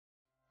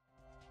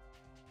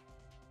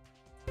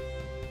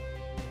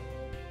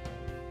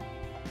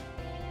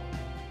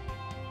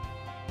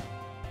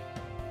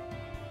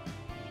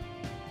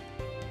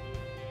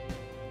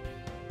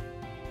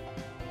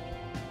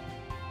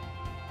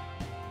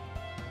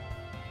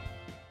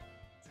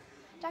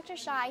Dr.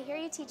 Shah, I hear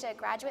you teach a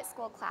graduate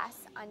school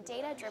class on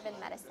data-driven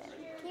medicine.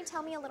 Can you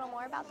tell me a little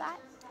more about that?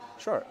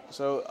 Sure.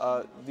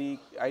 So the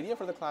idea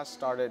for the class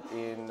started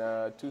in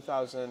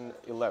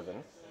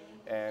 2011,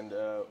 and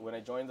when I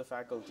joined the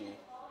faculty,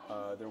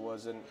 there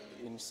was an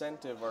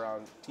incentive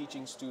around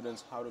teaching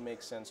students how to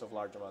make sense of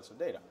large amounts of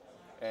data.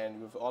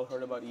 And we've all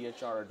heard about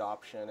EHR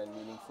adoption and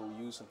meaningful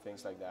use and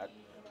things like that,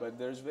 but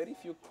there's very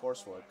few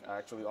coursework,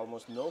 actually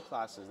almost no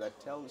classes that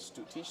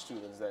teach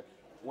students that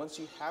once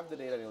you have the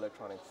data in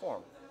electronic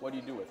form, what do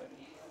you do with it?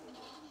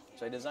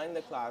 So I designed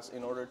the class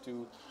in order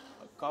to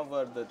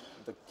cover the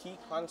key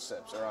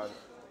concepts around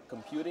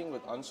computing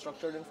with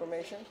unstructured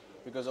information,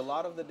 because a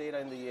lot of the data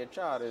in the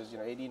EHR is,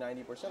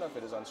 80–90% of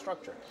it is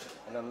unstructured.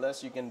 And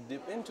unless you can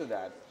dip into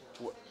that,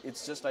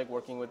 it's just like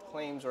working with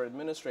claims or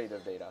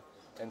administrative data.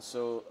 And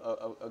so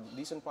a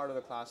decent part of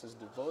the class is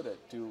devoted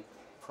to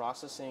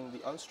processing the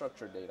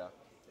unstructured data,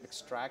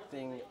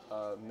 extracting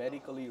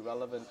medically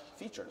relevant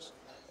features,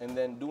 and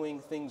then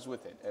doing things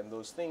with it. And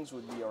those things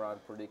would be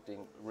around predicting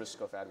risk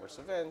of adverse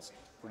events,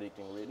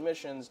 predicting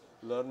readmissions,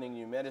 learning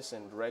new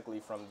medicine directly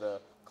from the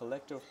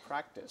collective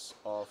practice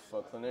of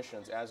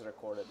clinicians as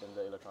recorded in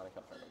the electronic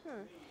health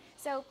record.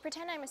 So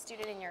pretend I'm a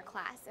student in your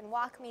class and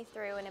walk me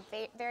through in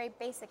a very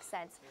basic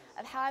sense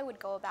of how I would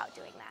go about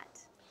doing that.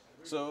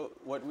 So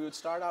what we would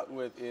start out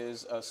with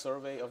is a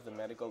survey of the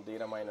medical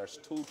data miner's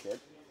toolkit.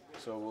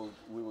 So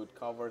we would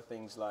cover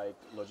things like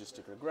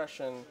logistic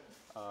regression,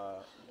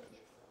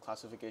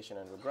 classification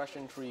and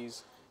regression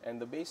trees, and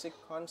the basic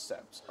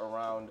concepts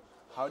around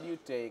how do you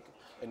take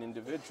an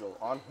individual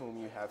on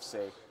whom you have,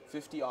 say,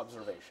 50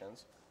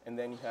 observations, and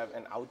then you have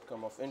an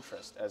outcome of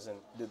interest, as in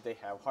did they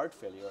have heart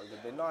failure or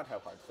did they not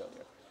have heart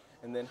failure?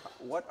 And then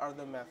what are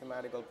the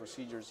mathematical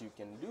procedures you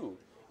can do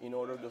in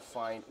order to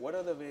find what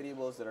are the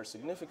variables that are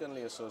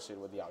significantly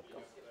associated with the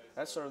outcome.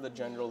 That's sort of the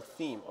general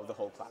theme of the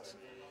whole class.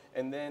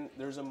 And then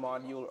there's a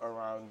module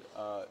around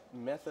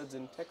methods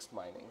in text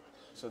mining,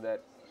 so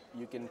that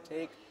you can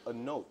take a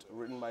note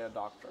written by a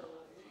doctor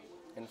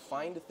and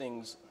find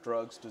things,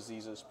 drugs,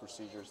 diseases,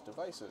 procedures,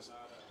 devices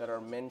that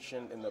are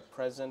mentioned in the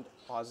present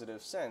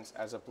positive sense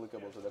as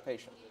applicable to the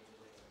patient.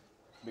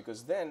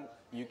 Because then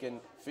you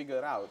can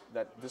figure out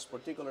that this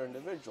particular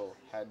individual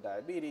had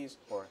diabetes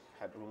or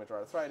had rheumatoid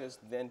arthritis,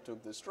 then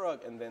took this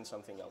drug, and then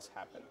something else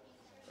happened.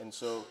 And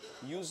so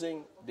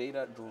using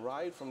data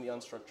derived from the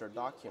unstructured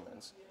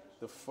documents,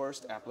 the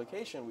first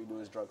application we do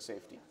is drug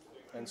safety.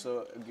 And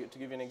so to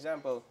give you an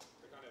example,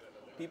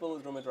 people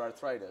with rheumatoid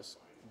arthritis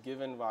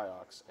given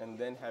Vioxx and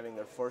then having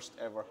their first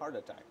ever heart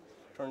attack.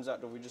 Turns out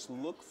if we just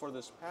look for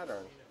this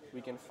pattern,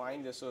 we can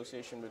find the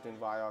association between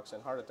Vioxx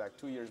and heart attack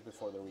 2 years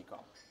before the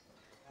recall.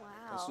 Wow.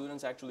 And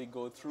students actually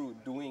go through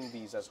doing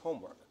these as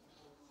homework.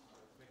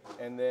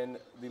 And then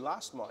the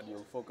last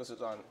module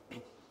focuses on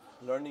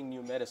learning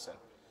new medicine.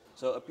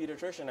 So a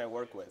pediatrician I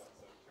work with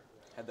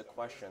had the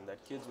question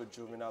that kids with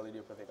juvenile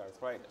idiopathic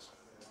arthritis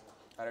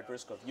are at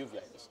risk of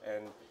uveitis,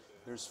 and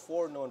there's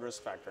 4 known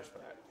risk factors for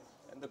that.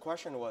 And the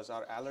question was,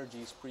 are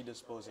allergies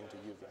predisposing to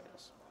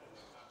uveitis?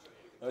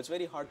 Now, it's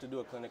very hard to do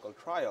a clinical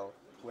trial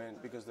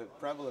because the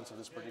prevalence of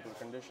this particular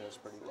condition is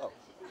pretty low.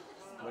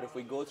 But if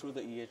we go through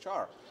the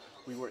EHR,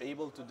 we were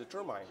able to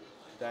determine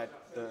that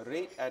the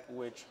rate at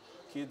which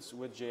kids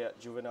with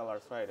juvenile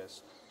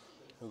arthritis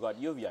who got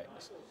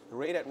uveitis, the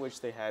rate at which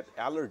they had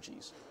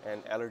allergies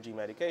and allergy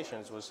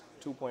medications was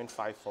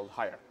 2.5-fold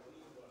higher.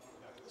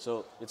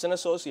 So it's an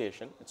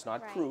association, it's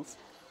not proof,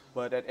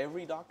 but at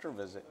every doctor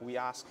visit, we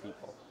ask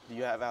people, do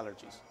you have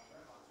allergies?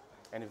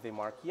 And if they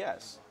mark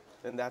yes,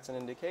 then that's an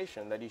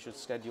indication that you should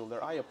schedule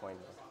their eye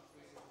appointment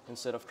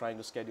instead of trying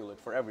to schedule it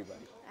for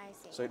everybody. I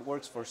see. So it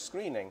works for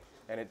screening,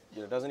 and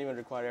it doesn't even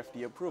require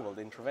FDA approval.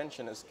 The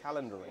intervention is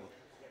calendaring.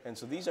 And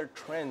so these are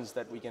trends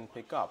that we can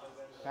pick up,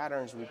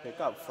 patterns we pick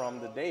up from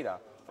the data,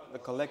 the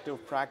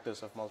collective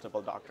practice of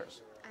multiple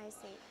doctors. I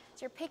see.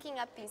 So you're picking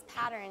up these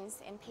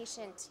patterns in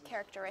patient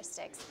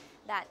characteristics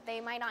that they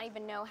might not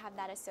even know have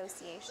that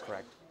association.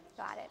 Correct.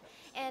 Got it.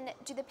 And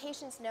do the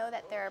patients know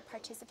that they're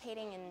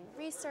participating in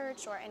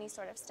research or any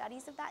sort of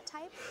studies of that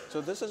type?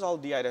 So this is all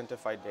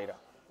de-identified data.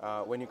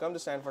 When you come to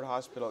Stanford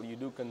Hospital, you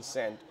do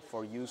consent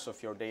for use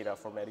of your data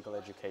for medical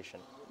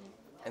education.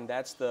 And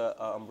that's the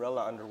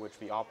umbrella under which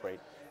we operate.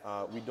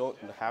 We don't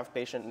have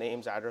patient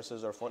names,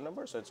 addresses, or phone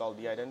numbers, so it's all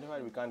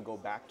de-identified. We can't go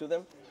back to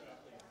them.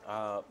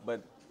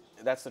 But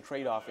that's the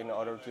trade-off in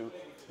order to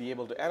be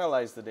able to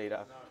analyze the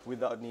data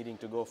without needing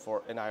to go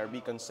for an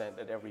IRB consent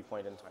at every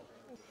point in time.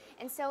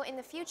 And so in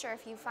the future,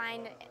 if you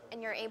find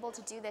and you're able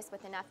to do this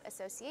with enough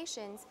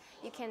associations,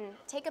 you can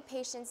take a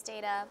patient's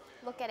data,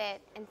 look at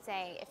it, and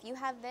say, if you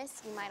have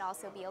this, you might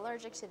also be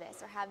allergic to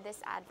this or have this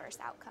adverse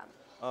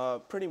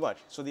outcome. Pretty much.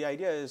 So the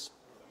idea is,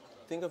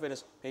 think of it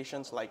as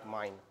patients like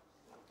mine.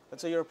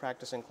 Let's say you're a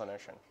practicing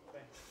clinician.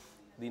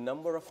 The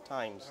number of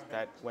times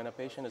that when a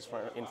patient is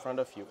in front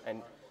of you,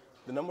 and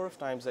the number of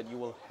times that you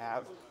will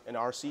have an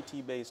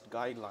RCT-based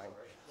guideline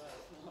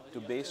to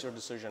base your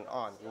decision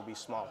on will be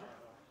small.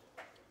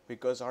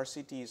 because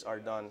RCTs are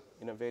done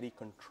in a very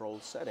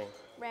controlled setting.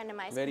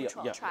 Randomized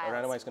controlled trials.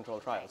 Randomized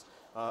controlled trials.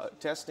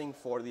 Testing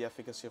for the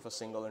efficacy of a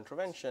single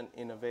intervention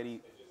in a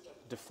very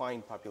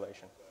defined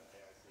population.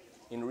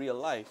 In real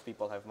life,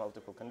 people have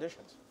multiple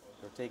conditions.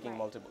 They're taking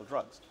multiple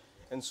drugs.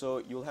 And so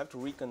you'll have to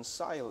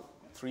reconcile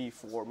 3,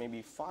 4,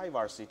 maybe 5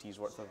 RCTs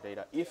worth of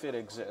data, if it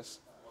exists,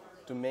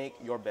 to make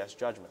your best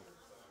judgment.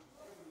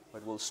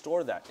 But we'll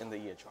store that in the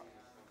EHR.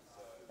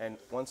 And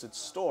once it's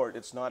stored,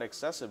 it's not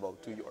accessible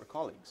to your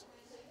colleagues.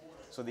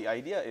 So the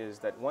idea is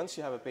that once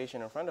you have a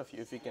patient in front of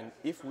you,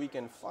 if we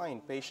can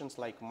find patients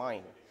like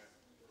mine,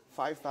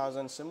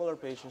 5,000 similar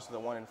patients to the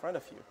one in front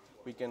of you,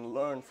 we can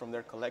learn from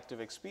their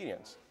collective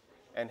experience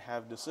and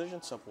have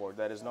decision support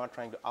that is not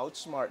trying to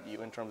outsmart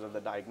you in terms of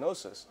the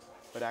diagnosis,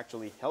 but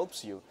actually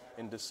helps you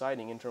in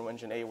deciding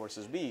intervention A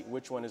versus B,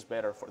 which one is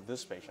better for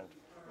this patient.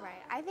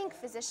 Right. I think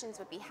physicians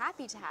would be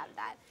happy to have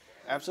that.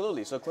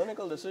 Absolutely. So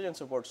clinical decision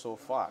support so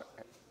far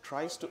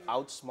tries to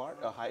outsmart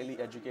a highly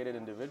educated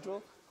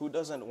individual who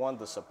doesn't want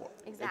the support.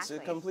 Exactly. It's a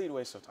complete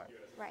waste of time.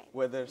 Right.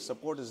 Whether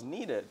support is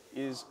needed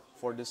is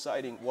for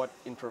deciding what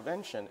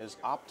intervention is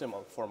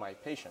optimal for my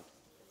patient.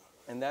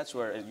 And that's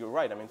where you're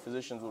right. I mean,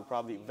 physicians will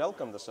probably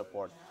welcome the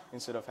support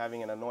instead of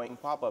having an annoying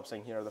pop-up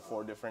saying, here are the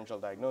 4 differential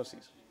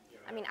diagnoses.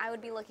 I mean, I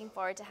would be looking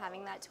forward to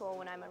having that tool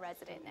when I'm a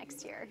resident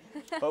next year.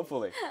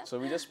 Hopefully. So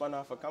we just spun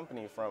off a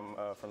company from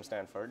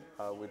Stanford,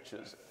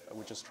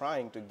 which is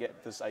trying to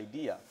get this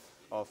idea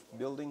of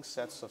building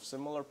sets of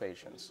similar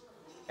patients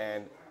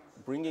and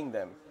bringing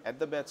them at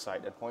the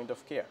bedside at point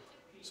of care.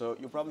 So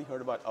you probably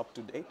heard about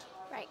UpToDate.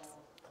 Right.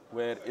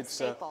 Where it's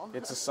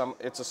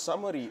a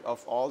summary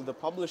of all the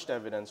published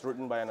evidence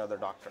written by another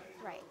doctor.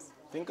 Right.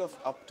 Think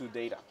of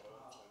UpToData,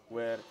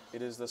 where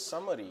it is the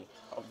summary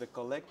of the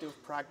collective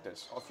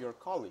practice of your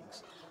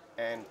colleagues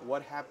and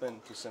what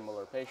happened to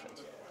similar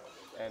patients.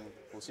 And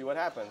we'll see what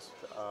happens.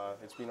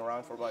 It's been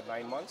around for about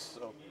 9 months.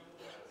 So.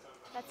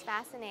 That's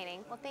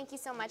fascinating. Well, thank you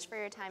so much for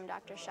your time,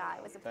 Dr. Shah.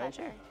 It was a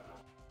pleasure. Thank you.